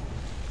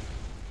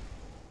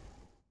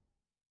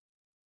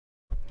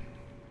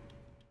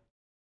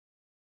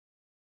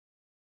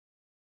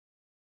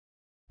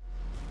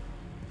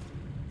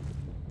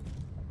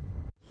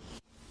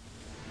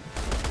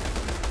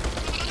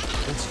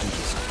 Let's do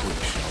this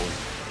quick, shall we?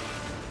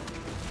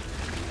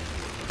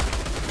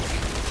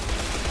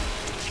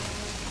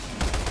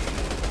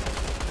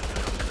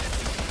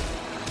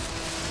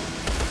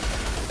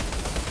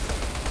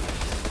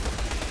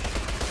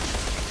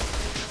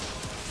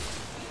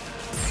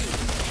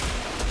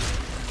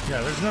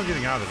 Yeah, there's no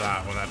getting out of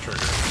that when that triggers.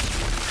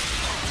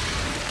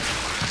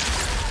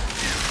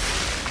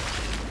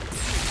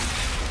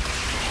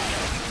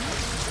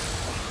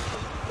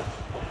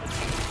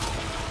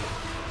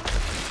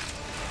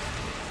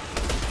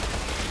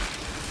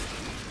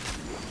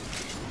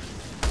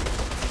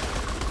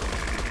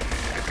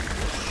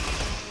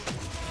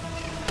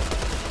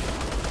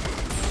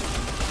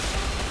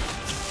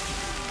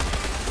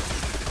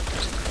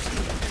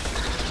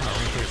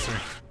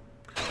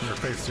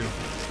 phase 2.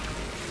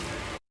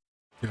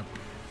 Yep.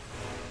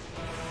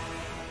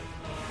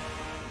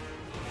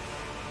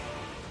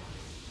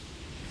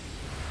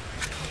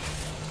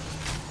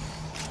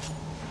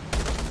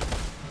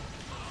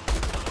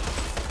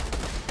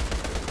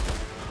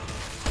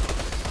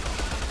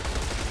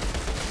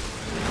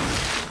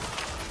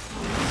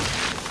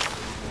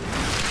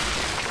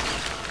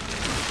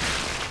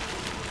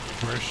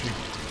 Where is she?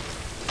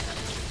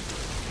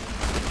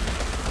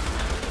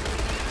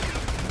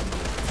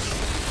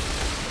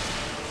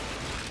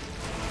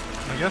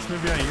 I guess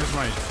maybe I use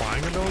my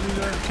flying ability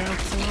to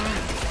cancel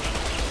that.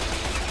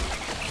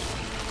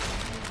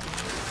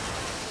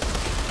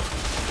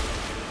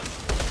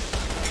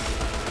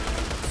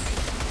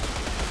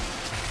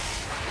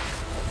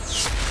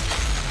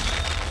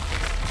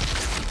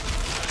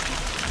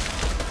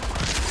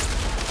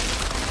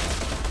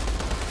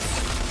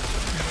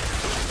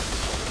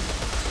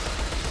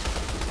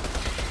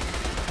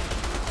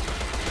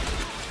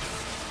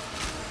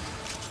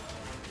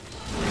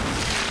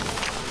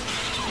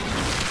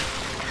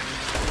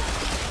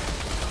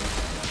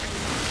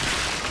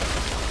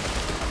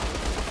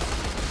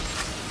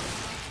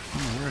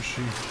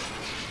 She...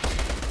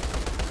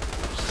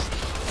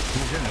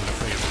 We're getting into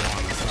phase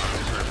 1, it's not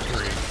over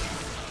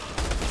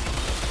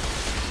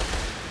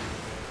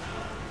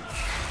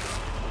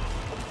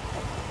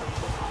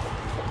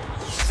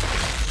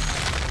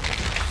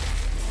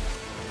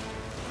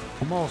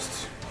 3. Almost.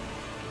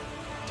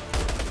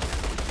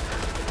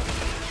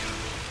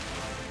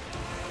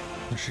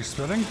 Is she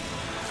spitting?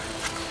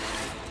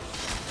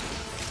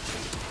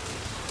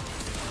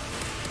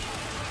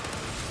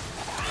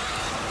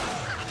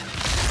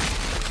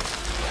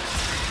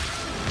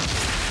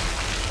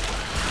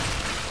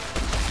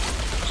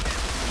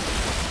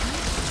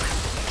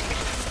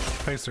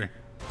 Phase 3.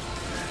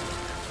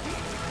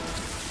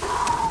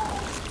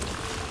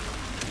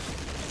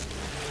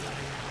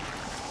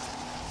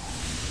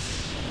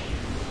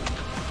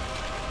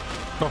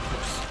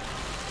 Focus.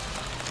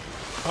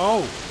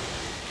 Oh!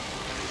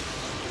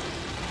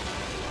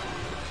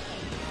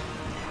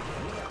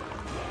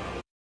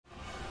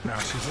 Now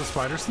she's a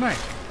spider snake.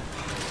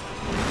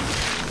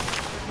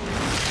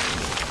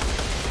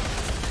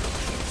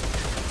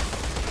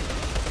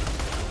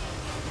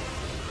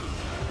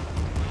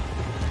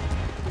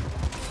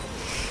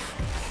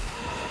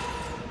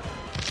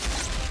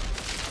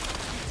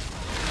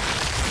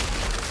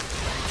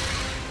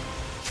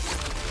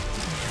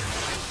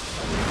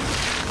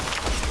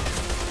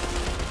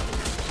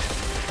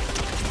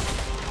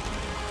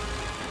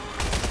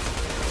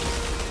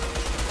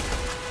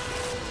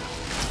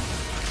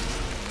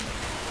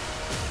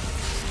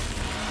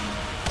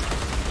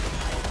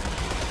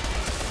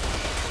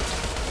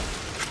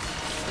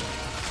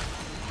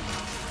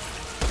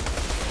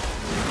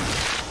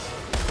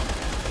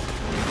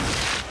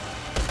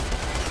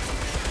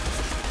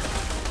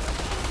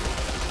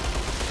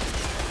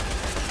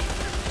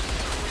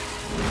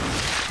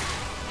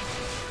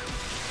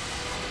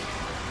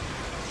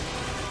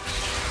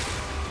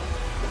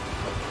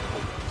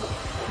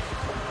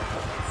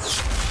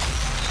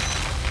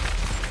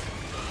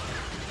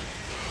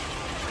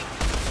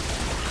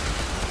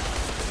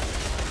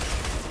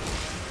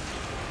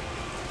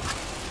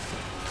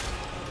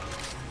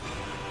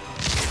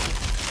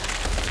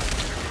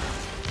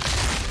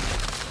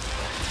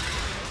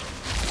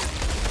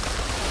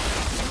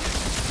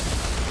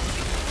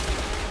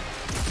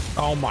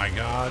 Oh my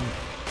god.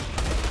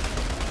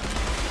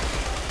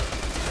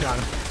 Got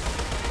him.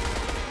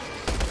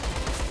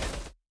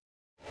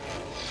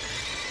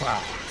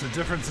 Wow, the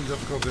difference in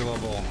difficulty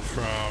level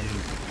from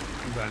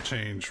that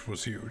change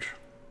was huge.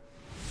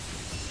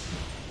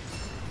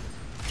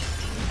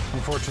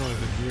 Unfortunately,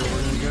 the gear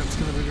we're gonna get is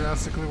gonna be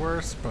drastically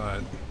worse,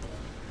 but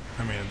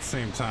I mean, at the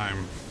same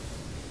time,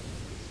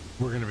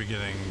 we're gonna be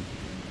getting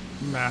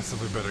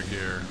massively better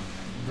gear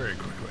very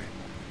quickly.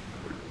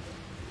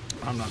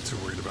 I'm not too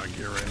worried about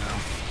gear right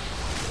now.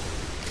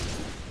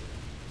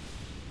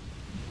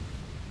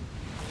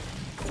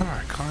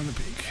 Alright, car on the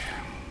peak.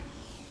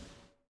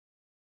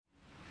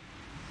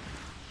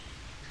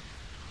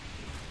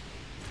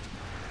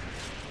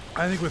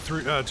 I think with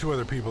two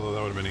other people, though,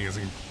 that would have been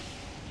easy.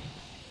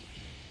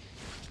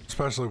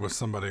 Especially with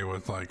somebody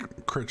with,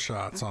 like, crit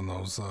shots on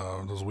those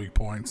weak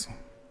points.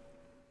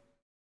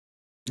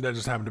 That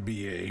just happened to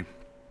be a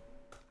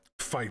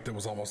fight that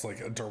was almost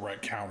like a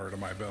direct counter to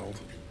my build.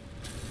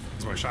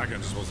 So my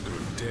shotgun just wasn't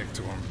doing dick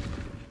to him.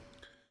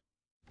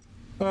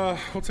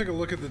 We'll take a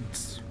look at the...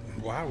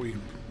 Wow, we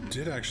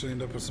did actually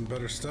end up with some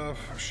better stuff,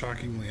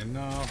 shockingly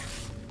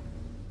enough.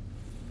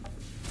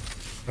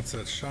 That's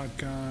that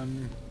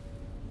shotgun.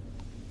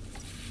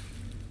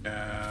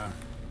 Yeah.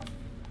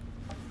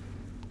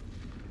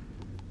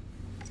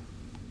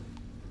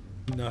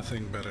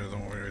 Nothing better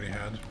than what we already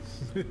had.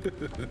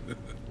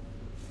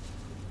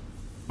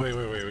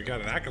 Wait, we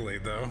got an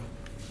accolade though.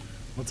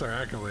 What's our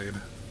accolade?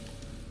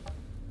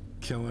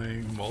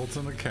 Killing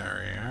Molten to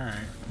carry. Alright.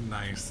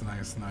 Nice.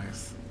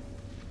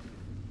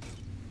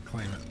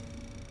 Claim it.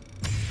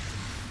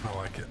 I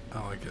like it.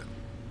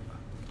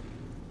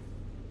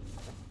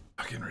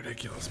 fucking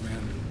ridiculous,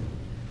 man.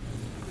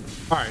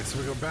 Alright, so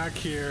we go back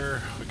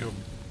here, we go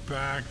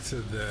back to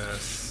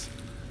this,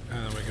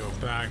 and then we go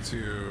back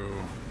to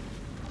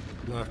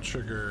left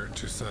trigger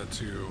to set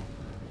to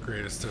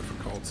greatest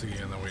difficulty,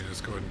 and then we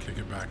just go ahead and kick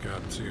it back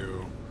up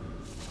to,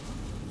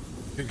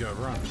 good God,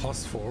 we're on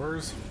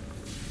 +4s?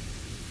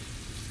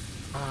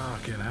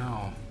 Fucking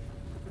hell.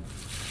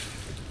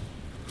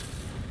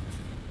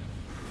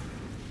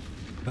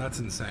 That's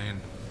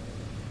insane.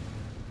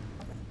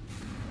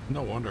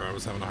 No wonder I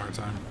was having a hard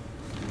time.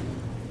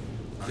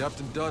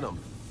 Captain Dunham,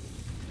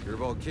 your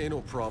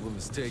volcano problem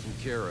is taken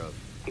care of.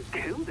 You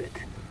killed it.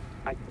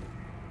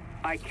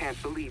 I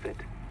can't believe it.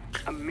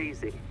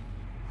 Amazing.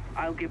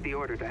 I'll give the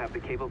order to have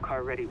the cable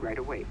car ready right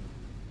away.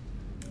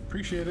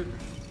 Appreciate it.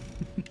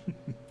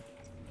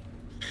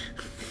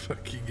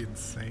 Fucking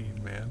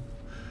insane, man.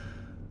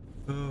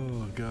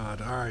 Oh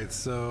God. All right,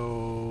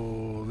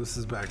 so this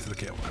is back to the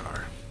cable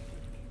car.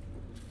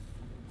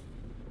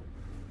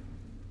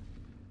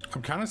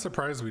 I'm kind of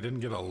surprised we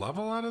didn't get a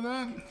level out of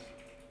that.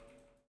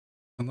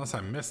 Unless I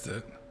missed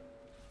it.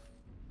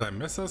 Did I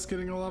miss us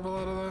getting a level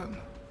out of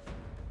that?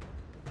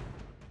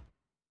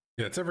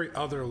 Yeah, it's every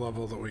other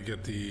level that we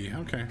get the...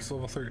 Okay, it's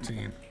level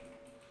 13.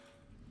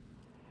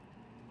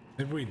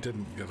 Maybe we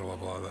didn't get a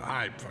level out of that.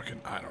 I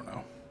don't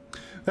know.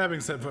 That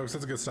being said, folks,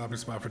 that's a good stopping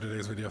spot for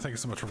today's video. Thank you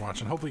so much for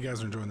watching. Hopefully you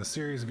guys are enjoying the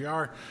series. If you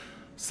are,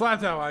 slap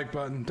that like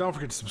button. Don't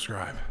forget to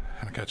subscribe.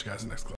 And I'll catch you guys in the next clip.